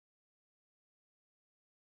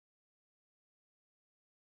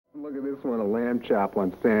Look at this one, a lamb chop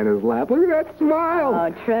on Santa's lap. Look at that smile.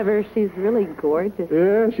 Oh, Trevor, she's really gorgeous.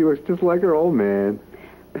 Yeah, she looks just like her old man.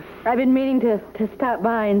 I've been meaning to stop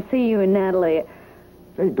by and see you and Natalie.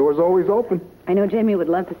 Hey, door's always open. I know Jamie would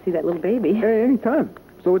love to see that little baby. Hey, anytime.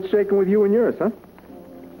 So it's shaking with you and yours, huh?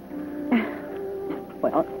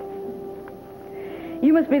 Well,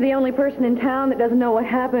 you must be the only person in town that doesn't know what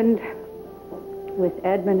happened with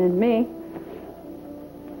Edmund and me.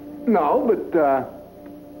 No, but,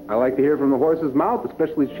 I like to hear from the horse's mouth,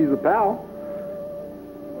 especially if she's a pal.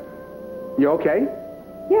 You okay?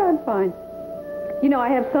 Yeah, I'm fine. You know, I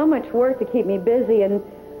have so much work to keep me busy, and...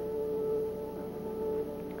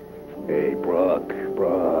 Hey, Brooke,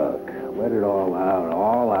 let it all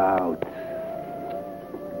out.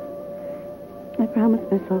 I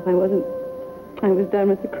promised myself I was done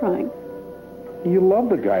with the crying. You love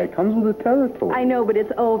the guy. It comes with the territory. I know, but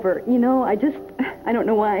it's over. You know, I don't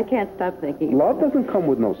know why I can't stop thinking. Love doesn't come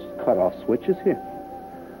with no cut-off switches here.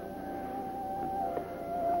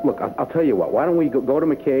 Look, I'll tell you what. Why don't we go to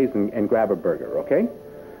McKay's and grab a burger, okay?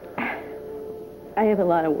 I have a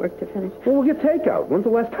lot of work to finish. Well, we'll get takeout. When's the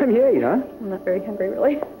last time you ate, huh? I'm not very hungry,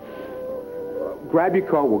 really. Grab your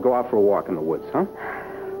coat. We'll go out for a walk in the woods, huh?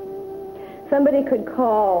 Somebody could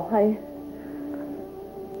call.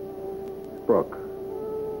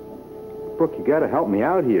 Brooke, you gotta help me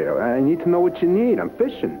out here. I need to know what you need. I'm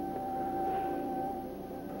fishing.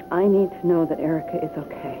 I need to know that Erica is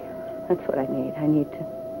okay. That's what I need. I need to...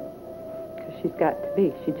 Because she's got to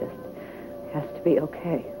be. She just has to be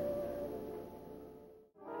okay.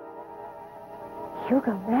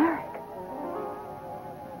 Hugo Marick.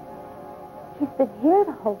 He's been here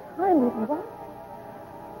the whole time with Walt.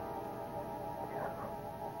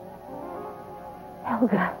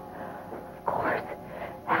 Helga. Of course.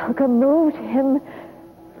 Helga moved him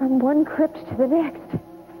from one crypt to the next.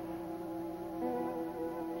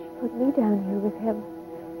 She put me down here with him.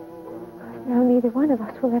 Now neither one of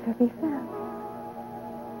us will ever be found.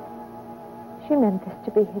 She meant this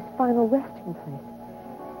to be his final resting place.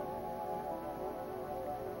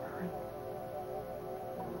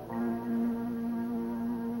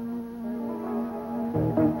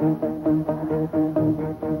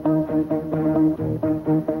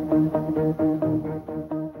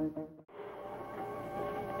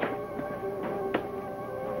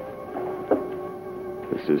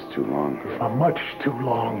 This is too long. Much too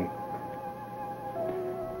long.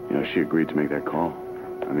 You know, she agreed to make that call.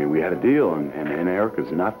 I mean, we had a deal, and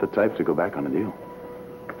Erica's not the type to go back on a deal.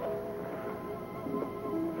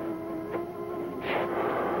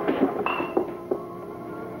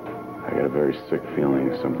 I got a very sick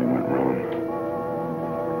feeling something went wrong.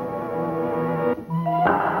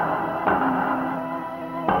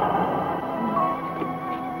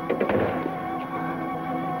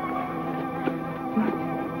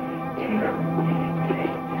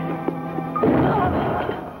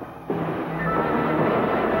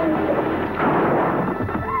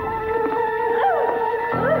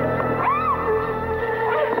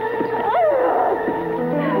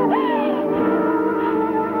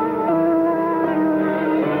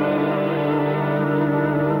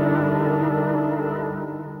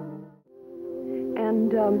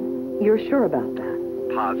 You're sure about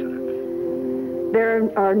that? Positive.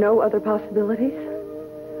 There are no other possibilities?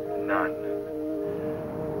 None.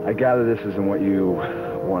 I gather this isn't what you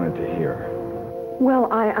wanted to hear.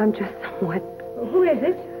 Well, I'm just somewhat... Who is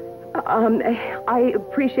it? I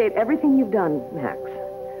appreciate everything you've done, Max.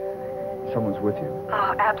 Someone's with you.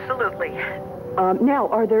 Absolutely. Now,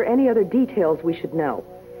 are there any other details we should know?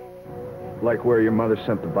 Like where your mother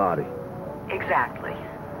sent the body. Exactly.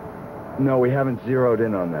 No, we haven't zeroed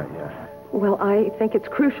in on that yet. Well, I think it's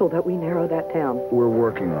crucial that we narrow that down. We're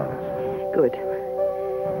working on it. Good.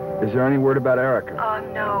 Is there any word about Erica?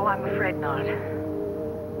 No, I'm afraid not.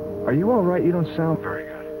 Are you all right? You don't sound very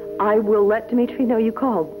good. I will let Dimitri know you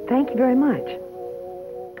called. Thank you very much.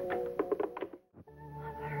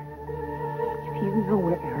 If you know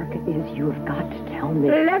where Erica is, you have got to tell me.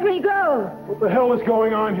 Let me go! What the hell is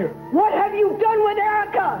going on here? What have you done with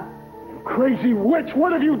Erica? Crazy witch,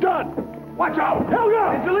 what have you done? Watch out!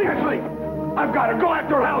 Helga! Angelique! I've got her. Go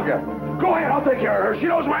after her, Helga. Go ahead, I'll take care of her. She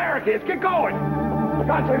knows where Eric is. Get going! For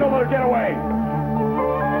God's sake, don't let her get away.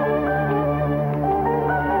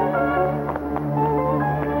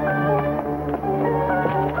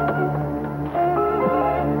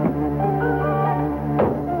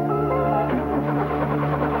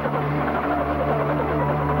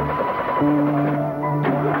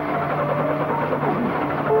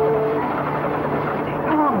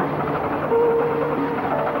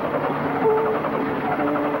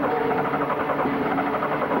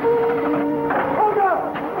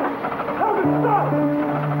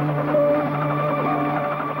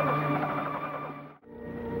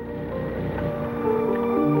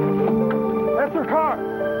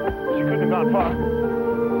 on,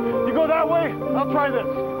 Barr. You go that way, I'll try this.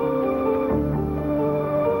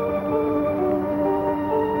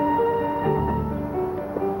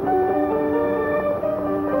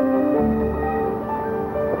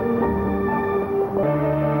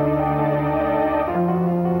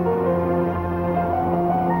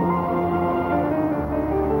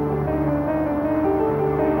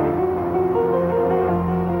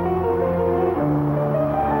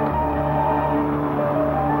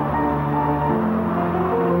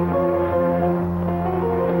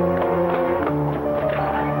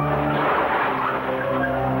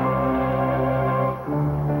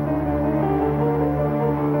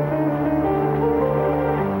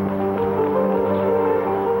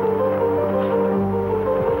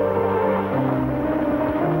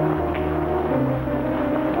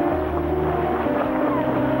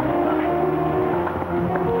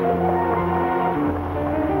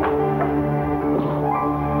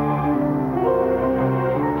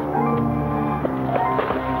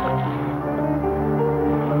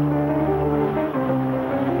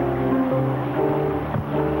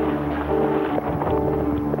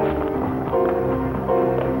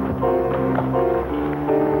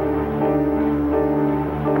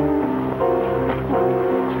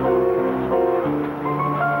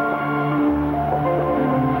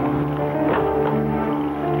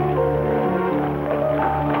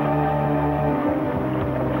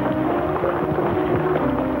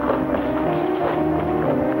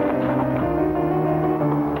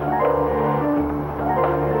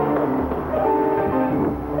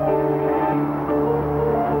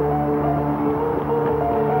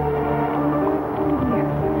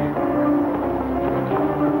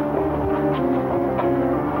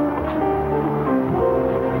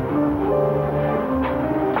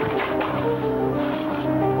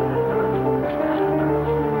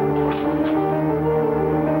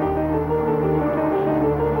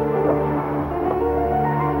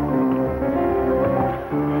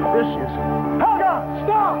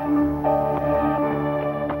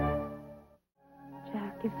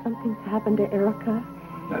 Happened to Erica?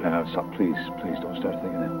 No, stop. Please don't start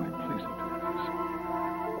thinking that way. Please don't do this.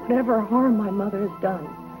 Whatever harm my mother has done,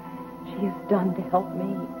 she has done to help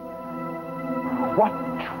me. What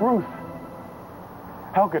truth?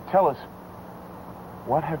 Helga, tell us.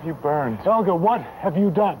 What have you burned? Helga, what have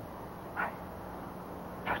you done? I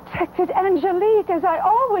protected Angelique as I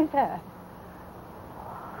always have.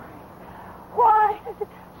 Why has it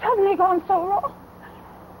suddenly gone so wrong?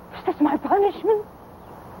 Is this my punishment?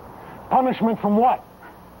 Punishment from what?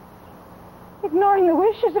 Ignoring the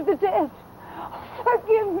wishes of the dead.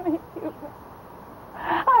 Forgive me, Hugo.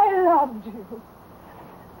 I loved you.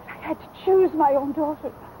 I had to choose my own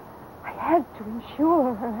daughter. I had to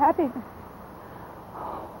ensure her happiness.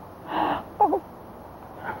 Oh,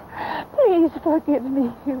 please forgive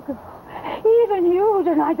me, Hugo. Even you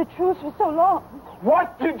denied the truth for so long.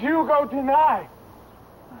 What did Hugo deny?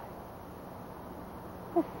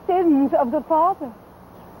 The sins of the father.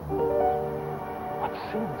 What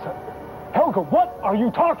sins? Helga, what are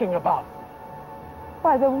you talking about?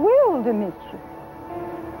 By the will, Dimitri.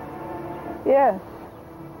 Yes.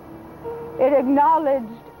 It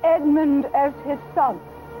acknowledged Edmund as his son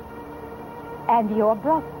and your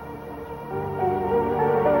brother.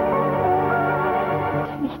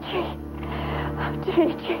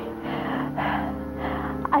 Dimitri.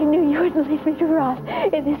 I knew you wouldn't leave me to rot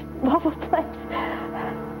in this awful place.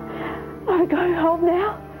 Are we going home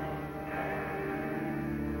now?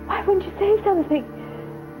 Why wouldn't you say something?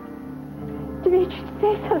 Dimitri,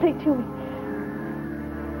 say something to me.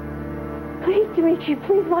 Please, Dimitri,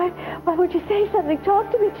 please, why would you say something?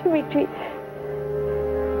 Talk to me, Dimitri.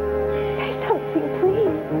 Say something,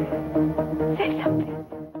 please. Say something.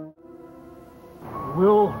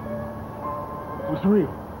 Will was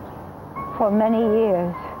real. For many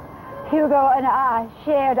years, Hugo and I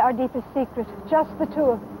shared our deepest secret, just the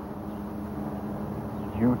two of us.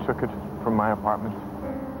 You took it from my apartment?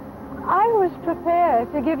 I was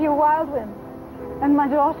prepared to give you Wildwind and my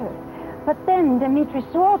daughter. But then Dimitri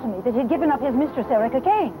swore to me that he'd given up his mistress, Erica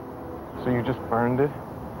Kane. So you just burned it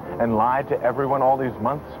and lied to everyone all these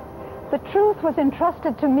months? The truth was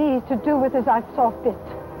entrusted to me to do with as I saw fit.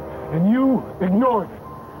 And you ignored it?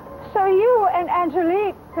 So you and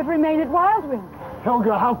Angelique could remain at Wildwind.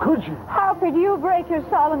 Helga, how could you? How could you break your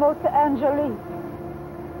solemn oath to Angelique?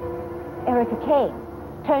 Erica Kane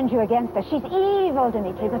turned you against her. She's evil,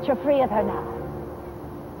 Dimitri, but you're free of her now.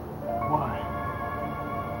 Why?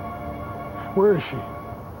 Where is she?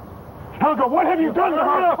 Helga, what have you done to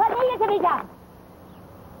her? What needed to be done?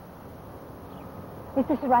 Is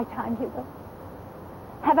this the right time, Hugo?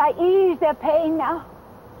 Have I eased their pain now?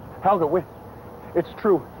 Helga, wait. It's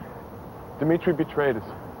true. Dimitri betrayed us.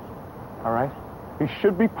 All right? He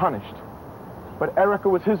should be punished. But Erica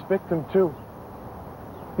was his victim, too.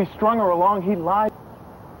 He strung her along. He lied.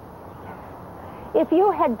 If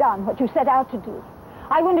you had done what you set out to do,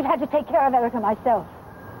 I wouldn't have had to take care of Erica myself.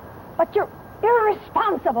 But you're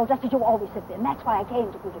irresponsible, just as you always have been. That's why I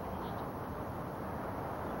came to Budapest.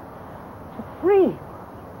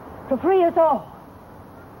 To free us all.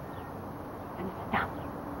 And it's done.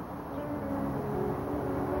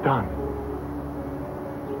 Done.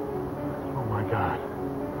 Oh, my God.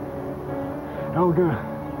 Helga,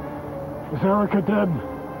 is Erica dead?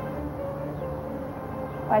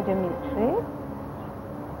 Why, Dimitri?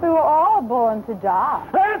 We were all born to die.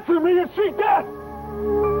 Answer me, is she dead?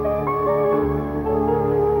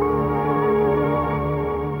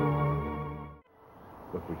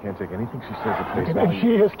 Look, we can't take anything she says at face value.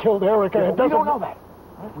 She has killed Erica. Yeah, it doesn't... We don't know that.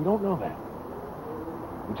 Right? We don't know that.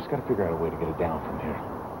 We just got to figure out a way to get it down from here.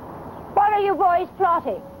 What are you boys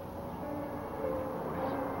plotting?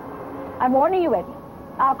 I'm warning you, Edmund.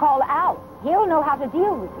 I'll call Al. He'll know how to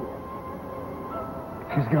deal with you.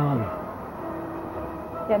 She's gone.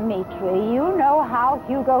 Dimitri, you know how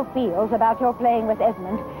Hugo feels about your playing with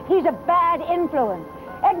Edmund. He's a bad influence.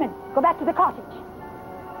 Edmund, go back to the cottage.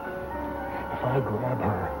 If I grab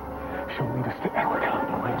her, she'll lead us to Erica.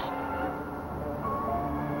 Please.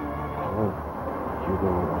 Tell her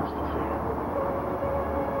Hugo wants to see her.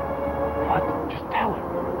 What? Just tell her.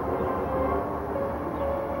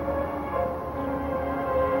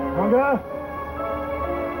 Helga?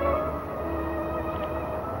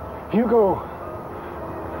 Hugo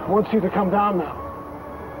wants you to come down now.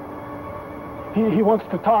 He wants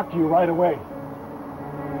to talk to you right away.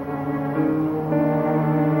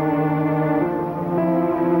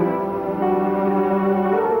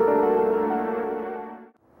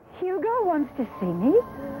 Hugo wants to see me?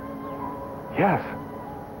 Yes.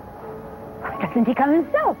 Why doesn't he come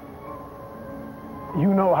himself?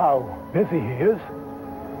 You know how busy he is.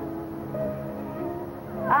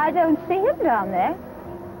 I don't see him down there.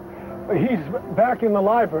 He's back in the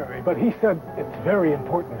library, but he said it's very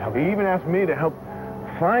important. He even asked me to help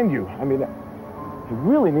find you. I mean, he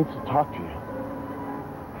really needs to talk to you.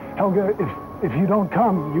 Helga, if you don't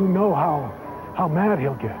come, you know how mad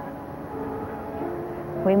he'll get.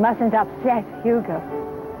 We mustn't upset Hugo.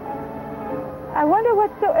 I wonder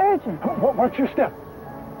what's so urgent. Watch your step.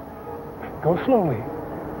 Go slowly.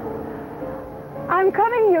 I'm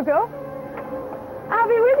coming, Hugo. I'll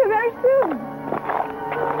be with you very soon.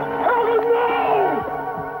 Helga, no!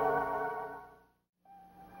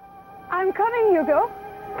 I'm coming, Hugo.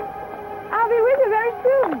 I'll be with you very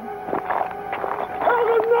soon.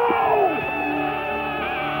 Helga, no!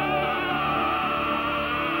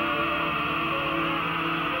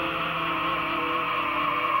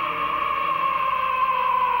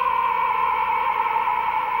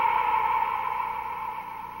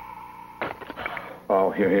 Oh,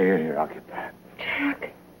 here. I'll get that.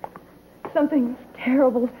 Jack, something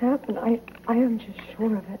terrible's happened. I am just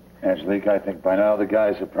sure of it. Angelique, I think by now the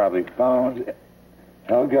guys have probably found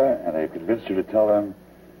Helga, and they've convinced her to tell them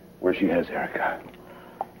where she has Erica.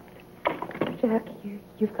 Jack,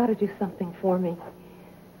 you've got to do something for me.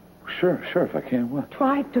 Sure, if I can. What?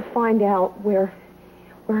 Try to find out where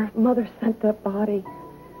Mother sent that body.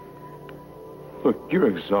 Look, you're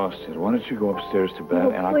exhausted. Why don't you go upstairs to bed?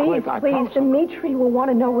 Oh, and please, I please. promise. Dimitri will want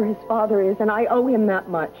to know where his father is, and I owe him that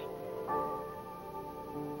much.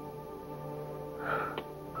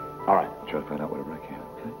 All right, I'll try to find out whatever I can,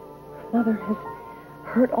 okay? Mother has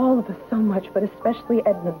hurt all of us so much, but especially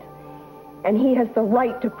Edmund. And he has the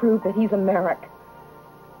right to prove that he's a Marick.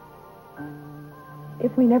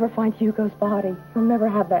 If we never find Hugo's body, he'll never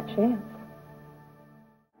have that chance.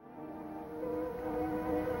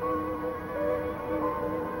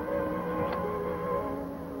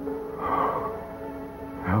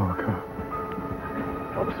 Helga.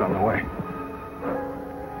 Help us on the way.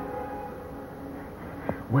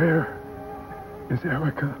 Where is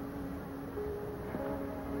Erica?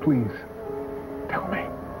 Please, tell me.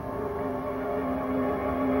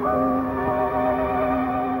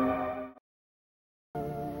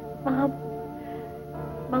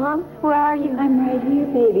 Mom, where are you? I'm right here,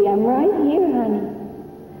 baby. I'm right here, honey.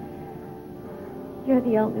 You're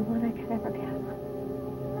the only one I could ever have.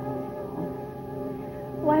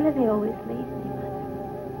 Why do they always leave me, Mother?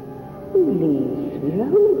 Who leaves, sweetheart?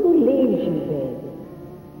 Who leaves you, baby?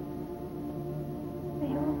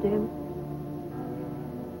 They all do.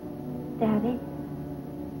 Daddy.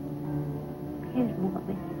 He didn't want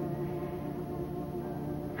me.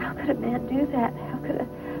 How could a man do that? How could a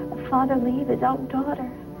father leave his own daughter?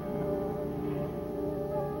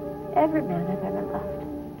 every man I've ever loved.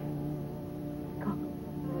 Go.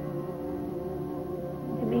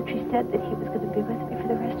 Dimitri said that he was going to be with me for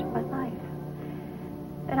the rest of my life.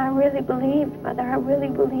 And I really believed, Mother, I really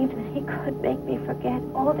believed that he could make me forget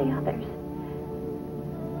all the others.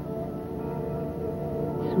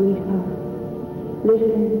 Sweetheart,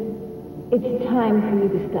 listen, it's time for you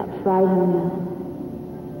to stop fighting now.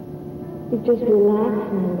 You just relax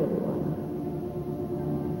now, little one.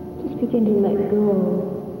 Just begin to let go.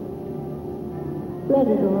 Let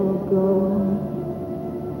it all go.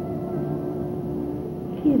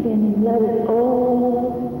 Give in and let it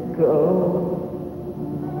all go.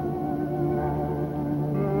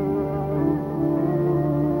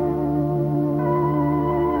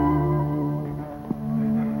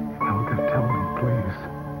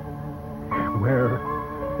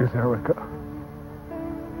 Is Erica.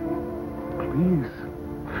 Please,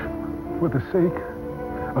 for the sake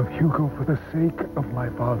of Hugo, for the sake of my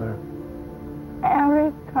father.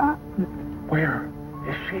 Erica. Where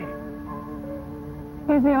is she?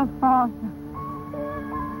 Is your father.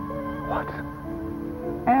 What?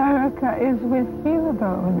 Erica is with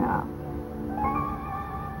Hugo now.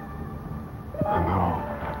 No.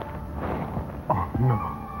 Oh, no.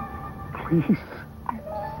 Please. I'm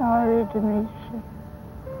sorry, Dimitri.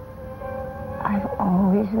 I've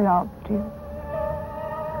always loved you.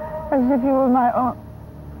 As if you were my own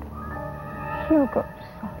Hugo's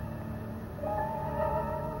son.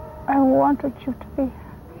 I wanted you to be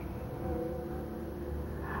happy.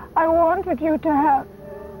 I wanted you to have...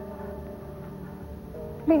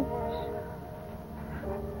 Please,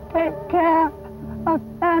 take care of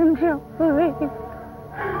Angelique.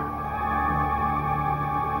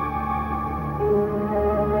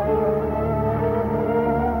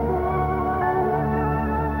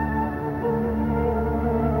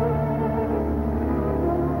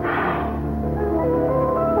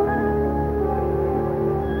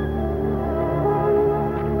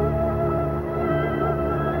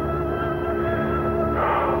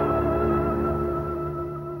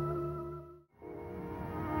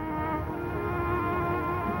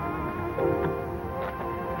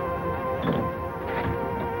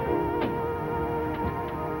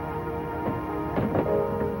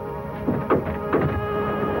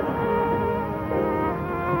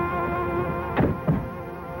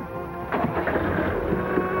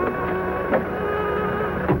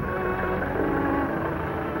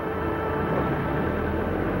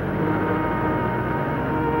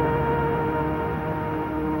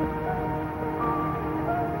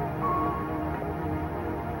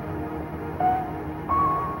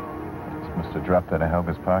 Dropped out of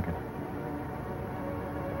Helga's pocket.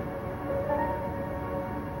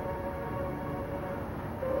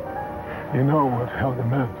 You know what Helga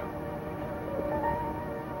meant.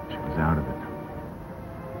 She was out of it.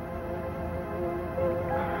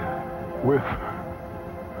 With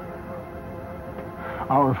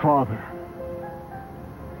our father.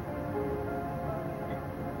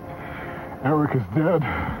 Eric is dead.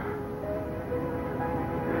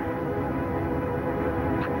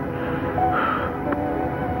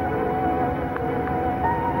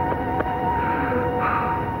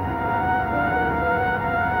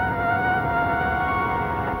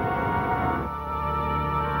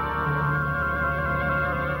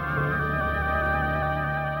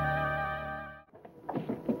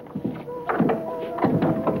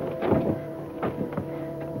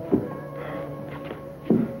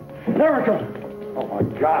 Erica! Oh, my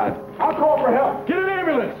God. I'll call for help. Get an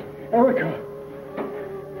ambulance. Erica!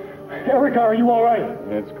 Erica, are you all right?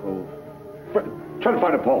 Yeah, it's cold. But try to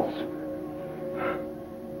find a pulse.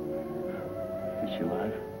 Is she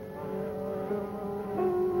alive?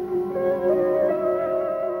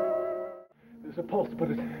 There's a pulse, but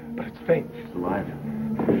it's faint. She's alive.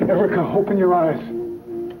 Erica, open your eyes.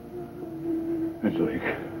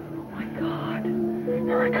 Angelique. Oh, my God.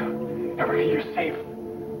 Erica, you're safe.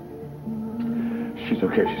 She's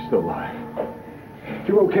okay. She's still alive.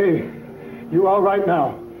 You're okay. You're all right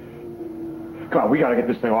now. Come on, we gotta get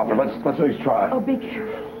this thing off her. Let's at least try. Oh, be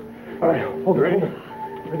careful. All right, hold it. Ready?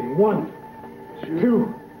 1,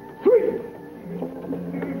 2, 3.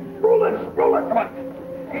 Roll it. Come on.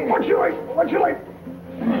 Watch your light. Oh,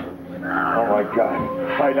 my God.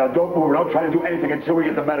 All right, now, don't move. Don't try to do anything until we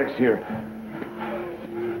get the medics here.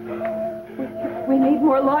 We need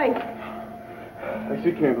more light. I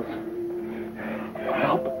see candles.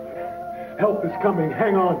 Help is coming.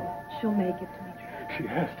 Hang on. She'll make it, Dimitri. She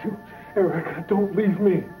has to. Erica, don't leave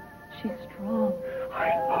me. She's strong.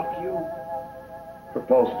 I love you. Her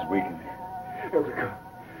pulse is weakening. Erica,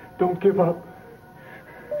 don't give up.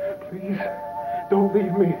 Please, don't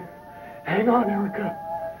leave me. Hang on, Erica.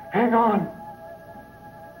 Hang on.